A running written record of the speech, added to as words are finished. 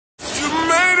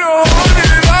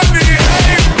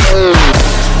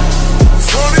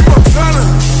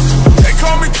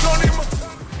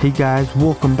Hey guys,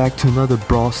 welcome back to another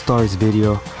Brawl Stars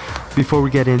video. Before we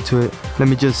get into it, let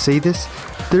me just say this.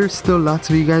 There's still lots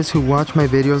of you guys who watch my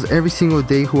videos every single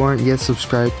day who aren't yet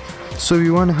subscribed. So if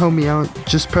you want to help me out,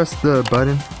 just press the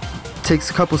button. It takes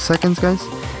a couple seconds, guys,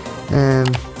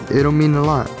 and it'll mean a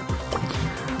lot.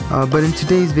 But in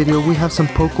today's video, we have some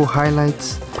Poco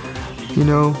highlights. You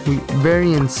know,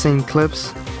 very insane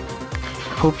clips.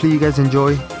 Hopefully you guys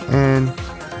enjoy, and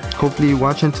hopefully you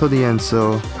watch until the end.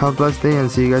 So have a blessed day and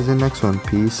see you guys in the next one.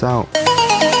 Peace out.